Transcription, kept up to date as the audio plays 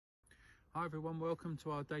Hi everyone, welcome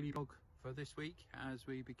to our daily vlog for this week as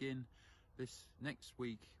we begin this next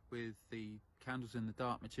week with the Candles in the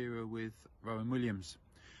Dark material with Rowan Williams.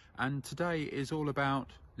 And today is all about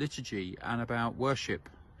liturgy and about worship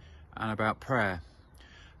and about prayer.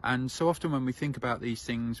 And so often when we think about these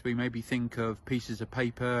things, we maybe think of pieces of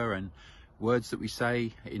paper and words that we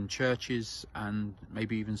say in churches and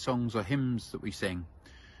maybe even songs or hymns that we sing.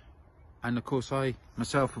 And of course I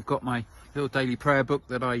myself have got my little daily prayer book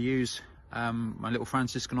that I use, my little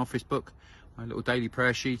Franciscan office book, my little daily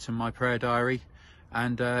prayer sheet and my prayer diary.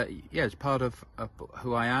 And yeah, it's part of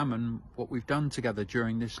who I am and what we've done together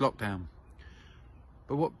during this lockdown.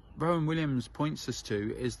 But what Rowan Williams points us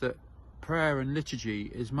to is that prayer and liturgy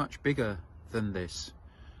is much bigger than this.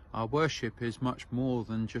 Our worship is much more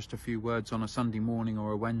than just a few words on a Sunday morning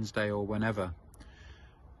or a Wednesday or whenever.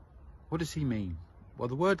 What does he mean? Well,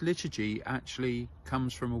 the word liturgy actually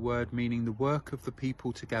comes from a word meaning the work of the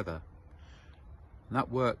people together. And that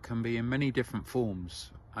work can be in many different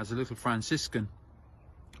forms. As a little Franciscan,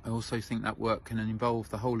 I also think that work can involve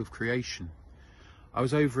the whole of creation. I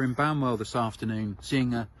was over in Banwell this afternoon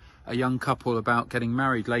seeing a young couple about getting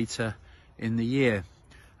married later in the year.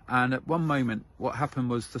 And at one moment, what happened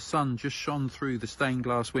was the sun just shone through the stained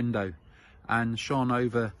glass window and shone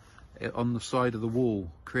over on the side of the wall,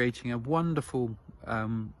 creating a wonderful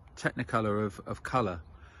technicolor of colour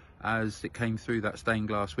as it came through that stained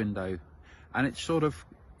glass window. And it sort of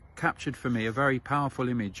captured for me a very powerful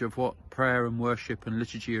image of what prayer and worship and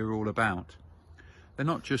liturgy are all about. They're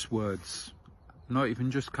not just words, not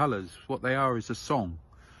even just colours. What they are is a song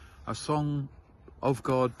of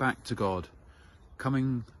God back to God,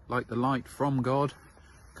 coming like the light from God,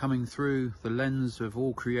 coming through the lens of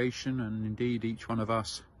all creation and indeed each one of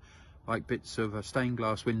us like bits of a stained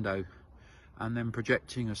glass window, and then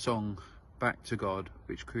projecting a song back to God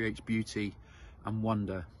which creates beauty and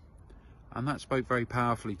wonder. And that spoke very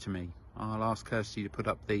powerfully to me. I'll ask Kirsty to put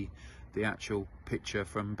up the actual picture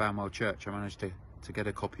from Banwell Church. I managed to get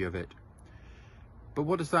a copy of it. But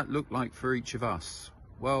what does that look like for each of us?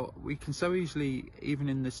 Well, we can so easily, even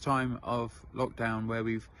in this time of lockdown where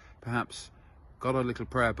we've perhaps got our little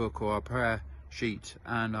prayer book or our prayer sheet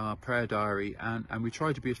and our prayer diary, and we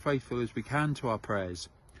try to be as faithful as we can to our prayers,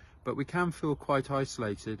 but we can feel quite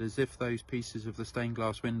isolated, as if those pieces of the stained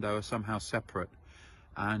glass window are somehow separate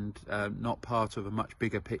and not part of a much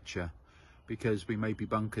bigger picture, because we may be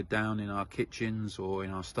bunkered down in our kitchens or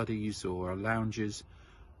in our studies or our lounges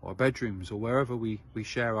or bedrooms or wherever we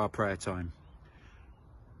share our prayer time.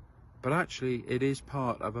 But actually it is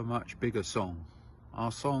part of a much bigger song.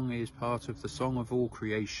 Our song is part of the song of all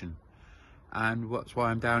creation, and that's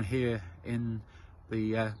why I'm down here in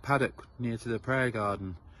the paddock near to the prayer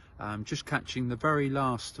garden, just catching the very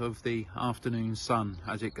last of the afternoon sun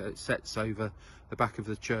as it sets over the back of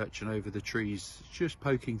the church and over the trees, just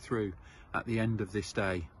poking through at the end of this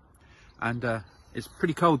day. And it's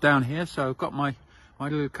pretty cold down here, so I've got my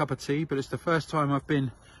little cup of tea, but it's the first time I've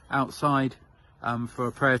been outside for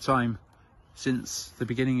a prayer time since the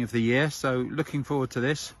beginning of the year, so looking forward to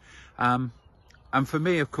this. And for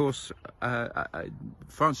me, of course,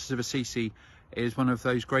 Francis of Assisi is one of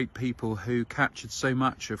those great people who captured so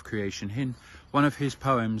much of creation. In one of his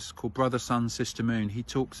poems called Brother, Sun, Sister, Moon, he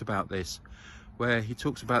talks about this, where he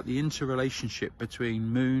talks about the interrelationship between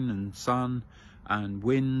moon and sun and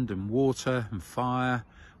wind and water and fire.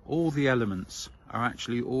 All the elements are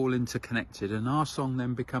actually all interconnected, and our song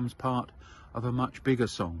then becomes part of a much bigger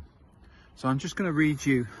song. So I'm just going to read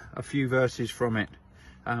you a few verses from it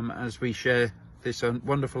as we share this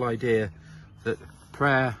wonderful idea that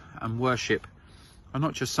prayer and worship are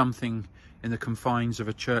not just something in the confines of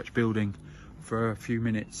a church building for a few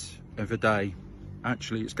minutes of a day.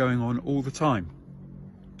 Actually, it's going on all the time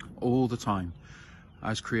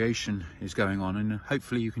as creation is going on. And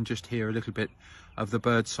hopefully you can just hear a little bit of the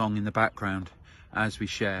bird song in the background as we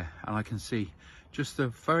share. And I can see just the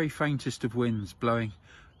very faintest of winds blowing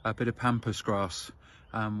a bit of pampas grass,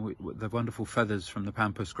 with the wonderful feathers from the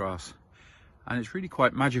pampas grass. And it's really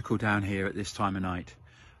quite magical down here at this time of night.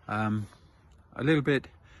 A little bit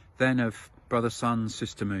then of Brother Sun,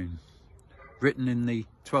 Sister Moon, written in the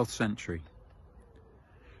 12th century.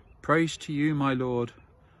 Praise to you, my Lord,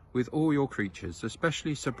 with all your creatures,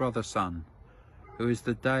 especially Sir Brother Sun, who is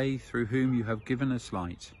the day through whom you have given us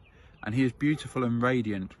light, and he is beautiful and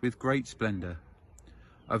radiant with great splendour.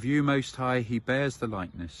 Of you, Most High, he bears the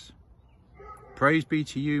likeness. Praise be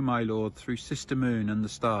to you, my Lord, through Sister Moon and the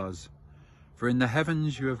stars, for in the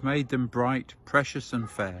heavens you have made them bright, precious and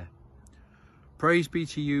fair. Praise be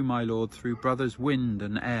to you, my Lord, through brothers Wind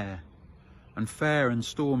and Air, and fair and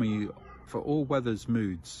stormy for all weather's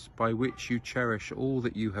moods, by which you cherish all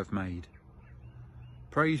that you have made.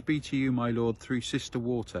 Praise be to you, my Lord, through Sister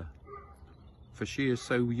Water, for she is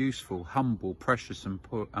so useful, humble, precious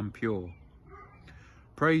and pure.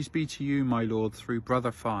 Praise be to you, my Lord, through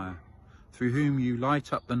Brother Fire, through whom you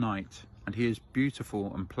light up the night, and he is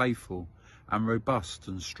beautiful and playful and robust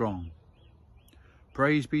and strong.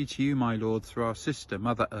 Praise be to you, my Lord, through our sister,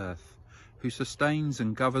 Mother Earth, who sustains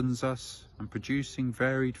and governs us, and producing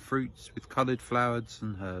varied fruits with coloured flowers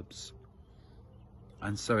and herbs.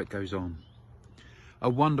 And so it goes on. A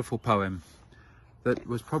wonderful poem that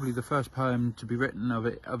was probably the first poem to be written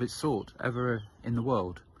of its sort ever in the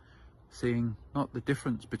world, seeing not the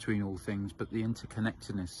difference between all things, but the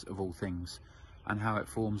interconnectedness of all things, and how it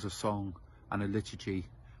forms a song and a liturgy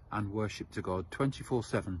and worship to God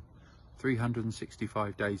 24/7,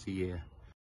 365 days a year.